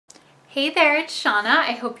Hey there, it's Shauna.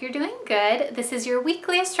 I hope you're doing good. This is your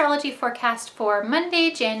weekly astrology forecast for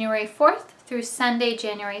Monday, January 4th through Sunday,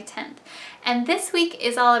 January 10th. And this week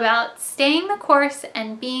is all about staying the course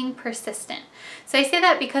and being persistent. So I say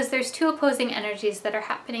that because there's two opposing energies that are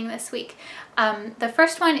happening this week. The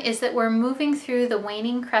first one is that we're moving through the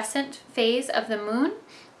waning crescent phase of the moon.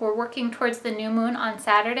 We're working towards the new moon on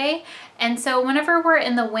Saturday. And so whenever we're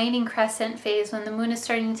in the waning crescent phase, when the moon is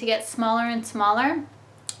starting to get smaller and smaller,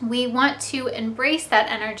 we want to embrace that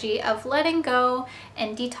energy of letting go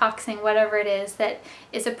and detoxing whatever it is that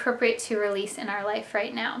is appropriate to release in our life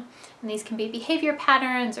right now. And these can be behavior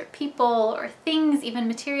patterns or people or things, even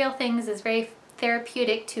material things. Is very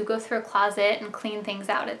therapeutic to go through a closet and clean things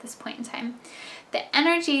out at this point in time. The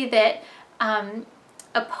energy that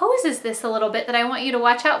opposes this a little bit that I want you to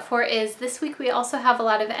watch out for is this week we also have a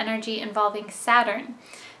lot of energy involving Saturn.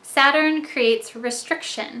 Saturn creates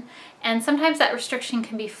restriction, and sometimes that restriction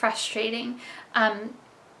can be frustrating.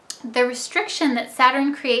 The restriction that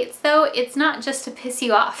Saturn creates, though, it's not just to piss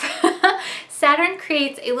you off. Saturn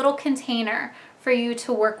creates a little container for you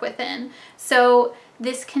to work within. So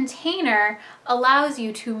this container allows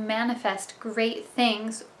you to manifest great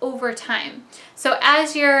things over time. So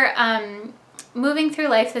as you're moving through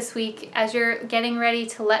life this week, as you're getting ready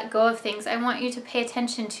to let go of things, I want you to pay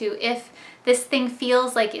attention to if this thing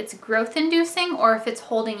feels like it's growth inducing or if it's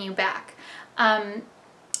holding you back.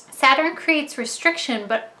 Saturn creates restriction,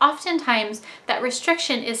 but oftentimes that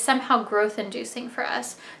restriction is somehow growth inducing for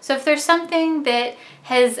us. So if there's something that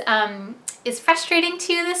has is frustrating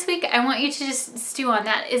to you this week, I want you to just stew on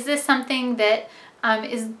that. Is this something that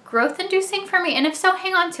is growth inducing for me? And if so,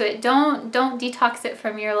 hang on to it. Don't detox it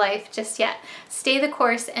from your life just yet. Stay the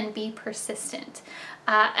course and be persistent.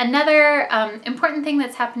 Another important thing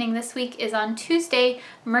that's happening this week is on Tuesday,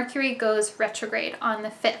 Mercury goes retrograde on the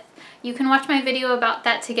 5th. You can watch my video about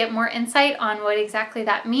that to get more insight on what exactly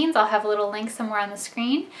that means. I'll have a little link somewhere on the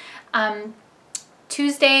screen.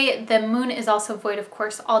 Tuesday, the moon is also void, of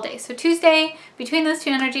course, all day. So Tuesday, between those two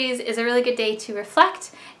energies, is a really good day to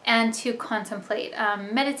reflect and to contemplate.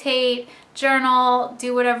 Meditate, journal,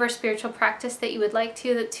 do whatever spiritual practice that you would like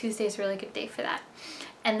to. That Tuesday is a really good day for that.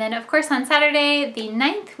 And then, of course, on Saturday, the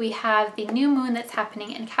 9th, we have the new moon that's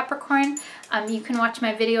happening in Capricorn. You can watch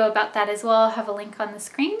my video about that as well. I'll have a link on the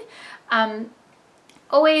screen.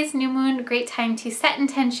 Always new moon, great time to set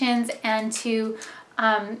intentions and to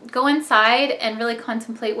go inside and really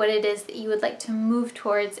contemplate what it is that you would like to move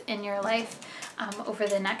towards in your life over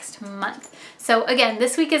the next month. So again,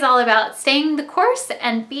 this week is all about staying the course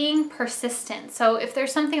and being persistent. So if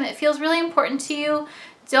there's something that feels really important to you,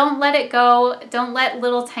 don't let it go. Don't let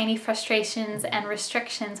little tiny frustrations and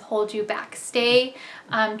restrictions hold you back. Stay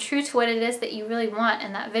true to what it is that you really want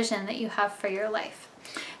and that vision that you have for your life.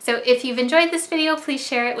 So if you've enjoyed this video, please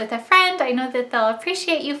share it with a friend. I know that they'll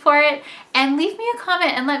appreciate you for it. And leave me a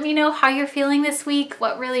comment and let me know how you're feeling this week,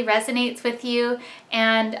 what really resonates with you,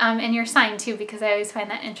 and your sign too, because I always find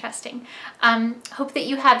that interesting. Hope that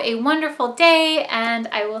you have a wonderful day, and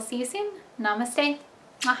I will see you soon. Namaste.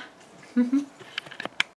 Mwah.